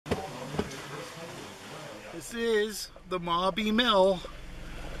This is the Maubee Mill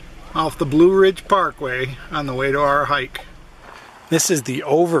off the BlueRidge Parkway on the way to our hike. This is the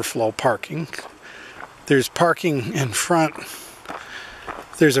overflow parking. There's parking in front.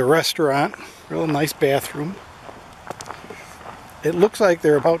 There's a restaurant, real nice bathroom. It looks like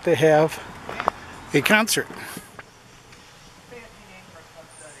they're about to have a concert.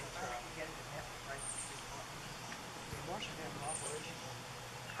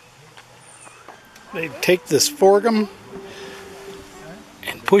 They take this sorghum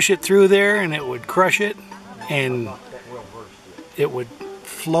and push it through there, and it would crush it, and it would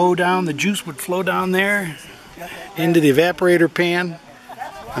flow down, the juice would flow down there into the evaporator pan,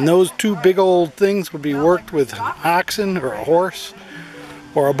 and those two big old things would be worked with an oxen or a horse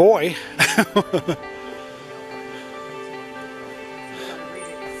or a boy. I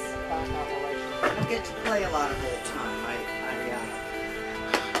get to play a lot of old time. I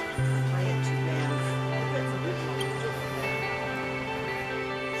play it too bad.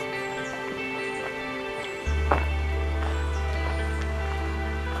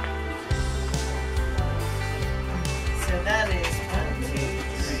 So that is 1, 2,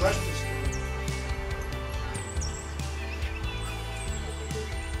 3.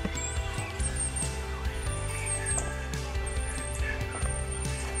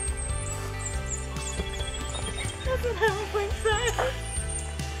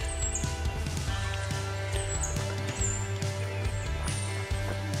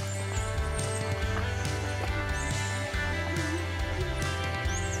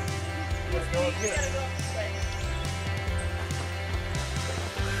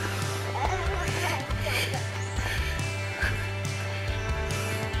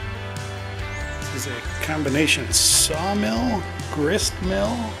 This is a combination sawmill, grist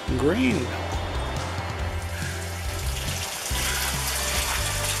mill, grain mill.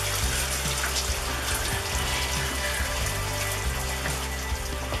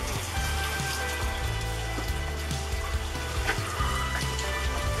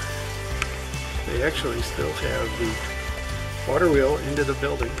 They actually still have the water wheel into the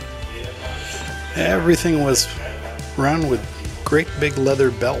building. Everything was run with great big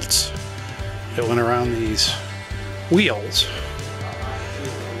leather belts that went around these wheels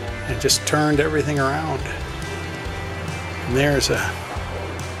and just turned everything around. And there's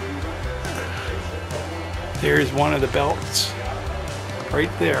one of the belts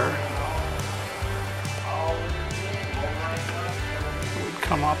right there.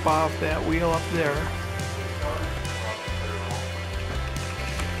 Come up off that wheel up there.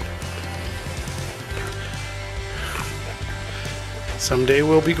 Someday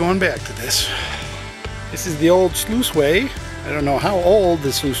we'll be going back to this. This is the old sluiceway. I don't know how old the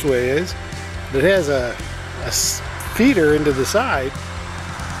sluiceway is, but it has a feeder into the side,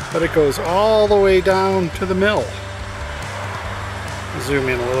 but it goes all the way down to the mill. Zoom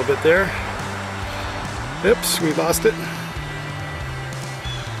in a little bit there. Oops, we lost it.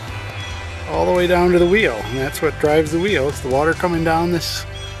 All the way down to the wheel, and that's what drives the wheel. It's the water coming down this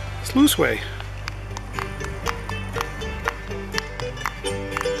sluiceway.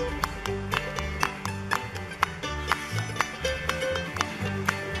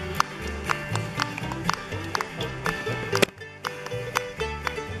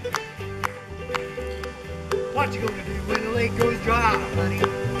 What you gonna do when the lake goes dry, honey?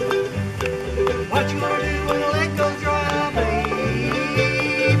 What you gonna do when the lake goes dry, babe?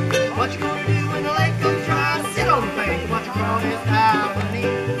 What you gonna do when the lake goes dry? Sit on the bank, watch you crawl this high, honey.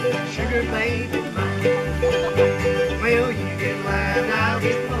 Sugar baby mine. Well, you get lined, I'll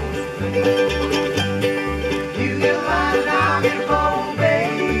get close, honey. You get lined, I'll get bold,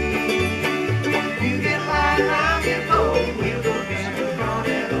 babe. You get lined, I'll get bold. We'll go down and crawl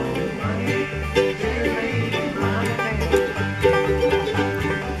that old honey. Sugar baby mine.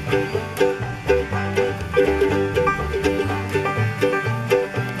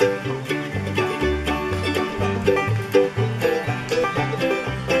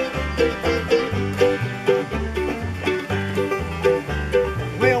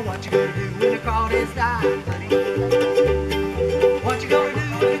 Well, what you gonna do when the crawdads die, honey? What you gonna do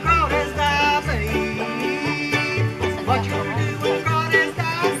when the crawdads die, babe? What you gonna do when the crawdads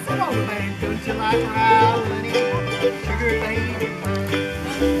die? Sit on the bank until I cry, honey. Sugar baby mine.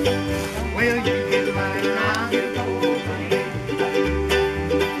 Well, you get lined and I'll get bold, honey.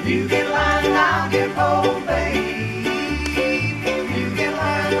 You get lined and I'll get bold, babe. You get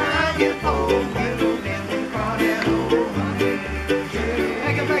lined and I'll get bold. We'll go down and crawl that old honey.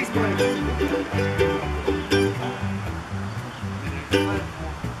 Make a face break.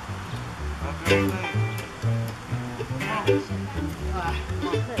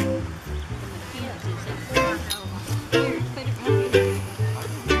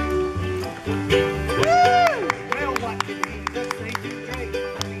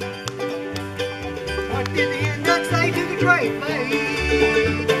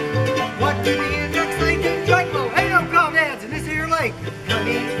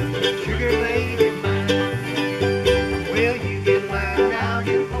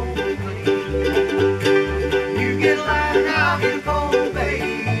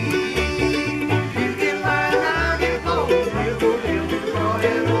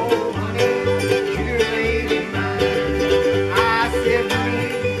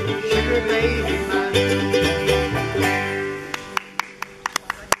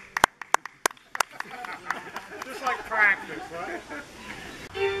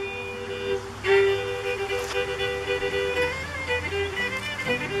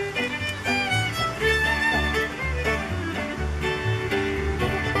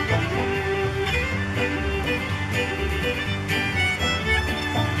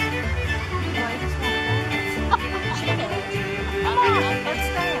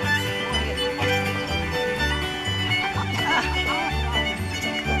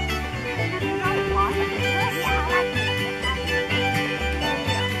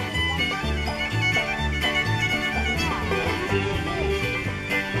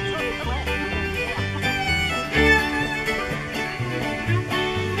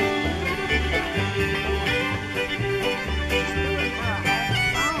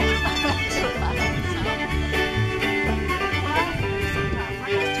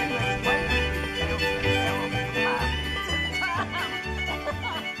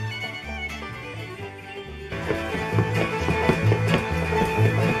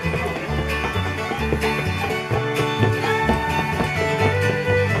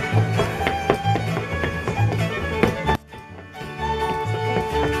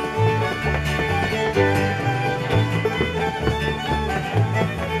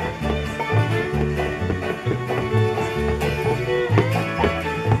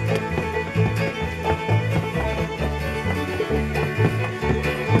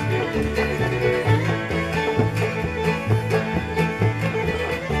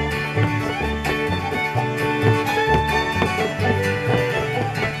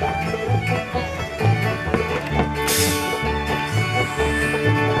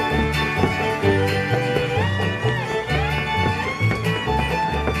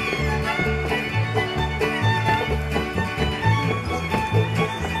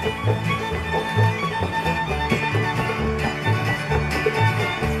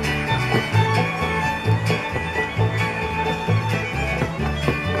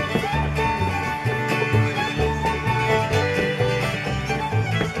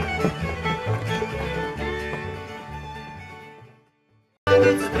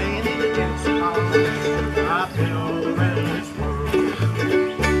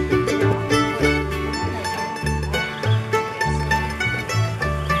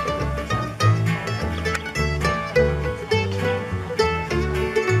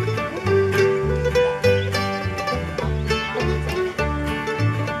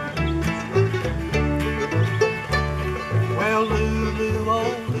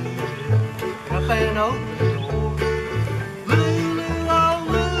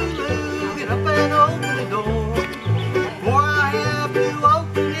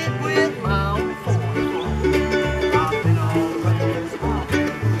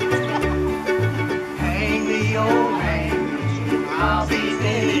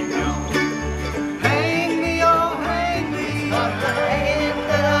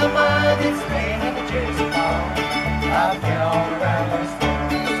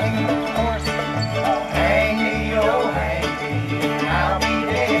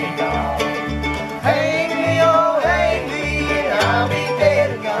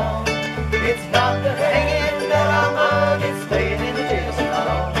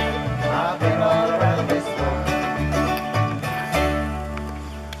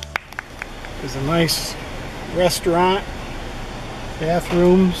 There's a nice restaurant,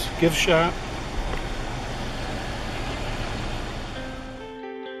 bathrooms, gift shop.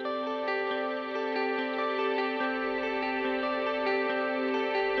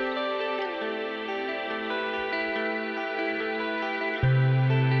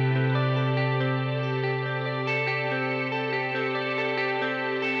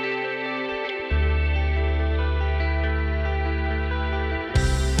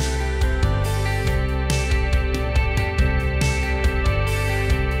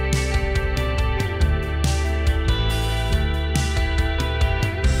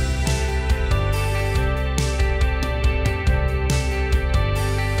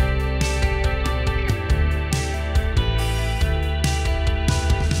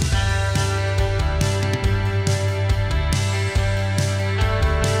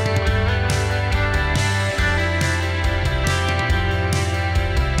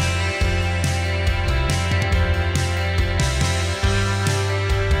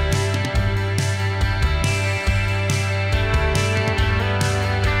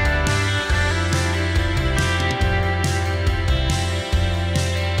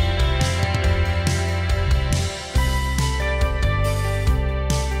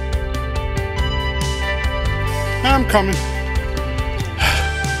 I'm coming.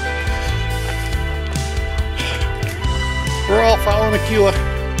 We're all following Aquila.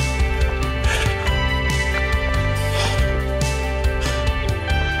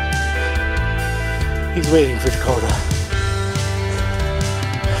 He's waiting for Dakota.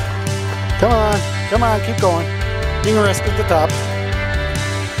 Come on, keep going. You can rest at the top.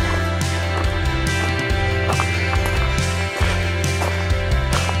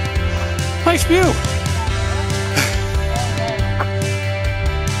 Nice view.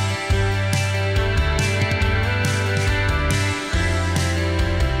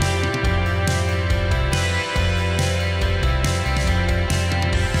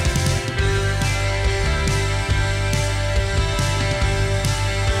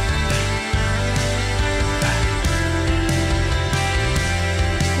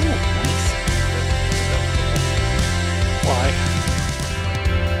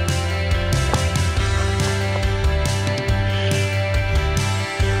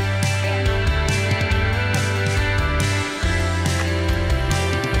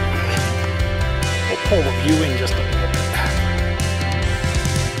 Pull the view in just a little bit.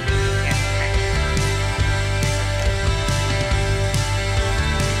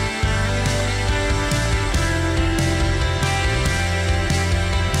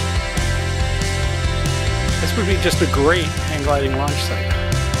 This would be just a great hang gliding launch site.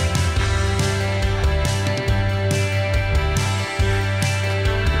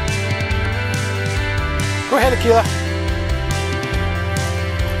 Go ahead, Akila.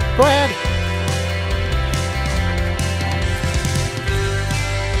 Go ahead.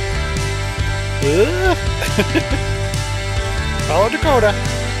 Follow Dakota.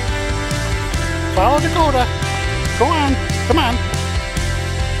 Follow Dakota. Go on. Come on.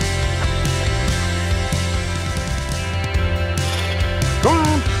 Go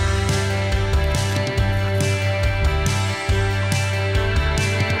on.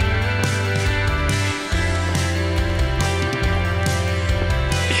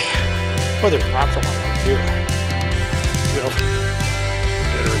 Well, there's lots of water up here. Well,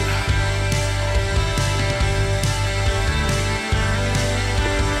 get her in.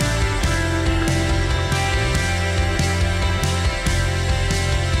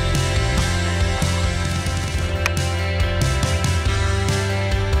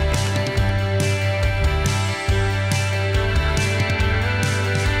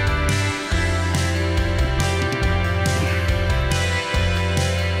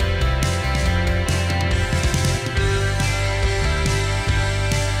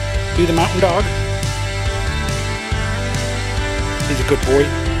 Be the mountain dog. He's a good boy.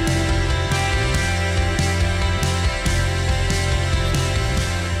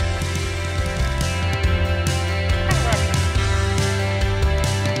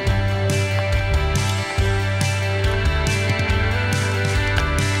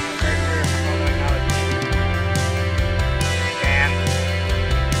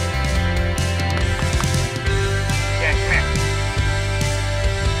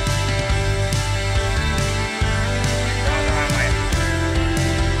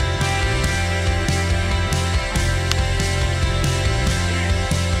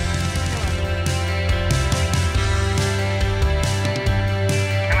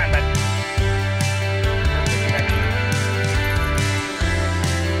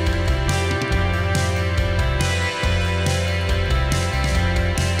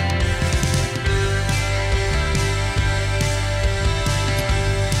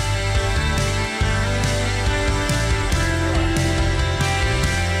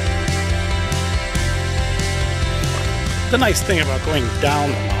 The nice thing about going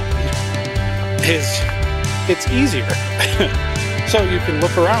down the mountain is it's easier. So you can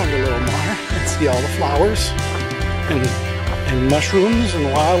look around a little more and see all the flowers and mushrooms and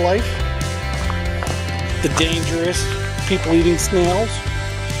wildlife. The dangerous people-eating snails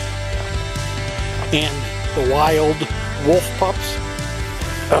and the wild wolf pups.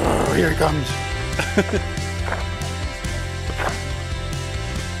 Oh, here he comes.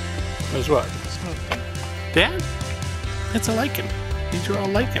 There's what? Dad? It's a lichen. These are all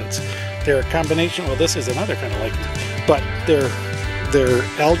lichens. They're a combination. Well, this is another kind of lichen, but they're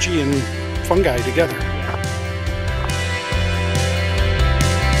algae and fungi together.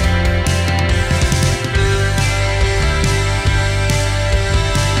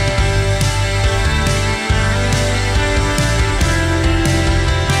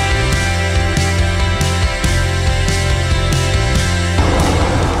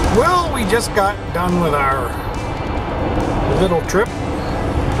 Well, we just got done with our little trip,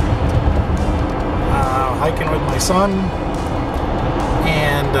 hiking with my son,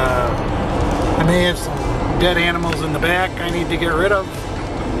 and I may have some dead animals in the back I need to get rid of.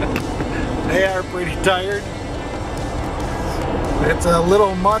 They are pretty tired. It's a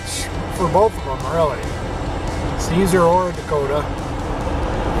little much for both of them, really. Caesar or Dakota,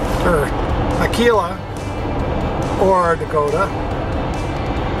 or Aquila or Dakota.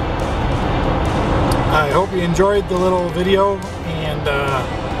 I hope you enjoyed the little video and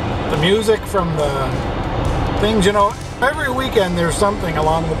the music from the things. You know, every weekend there's something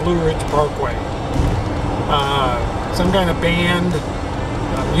along the BlueRidge Parkway. Some kind of band,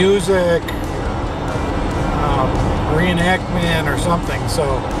 music, reenactment or something. So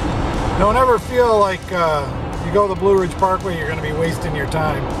don't ever feel like you go to the BlueRidge Parkway you're going to be wasting your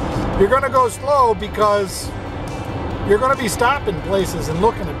time. You're going to go slow because you're going to be stopping places and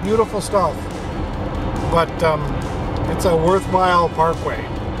looking at beautiful stuff. But it's a worthwhile parkway.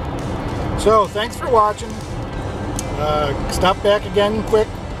 So thanks for watching. Stop back again quick.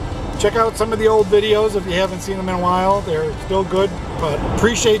 Check out some of the old videos if you haven't seen them in a while. They're still good. But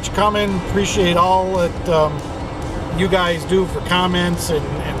appreciate you coming. Appreciate all that you guys do for comments and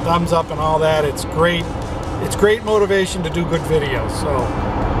thumbs up and all that. It's great. It's great motivation to do good videos. So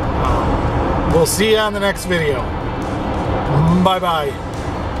we'll see you on the next video. Bye bye.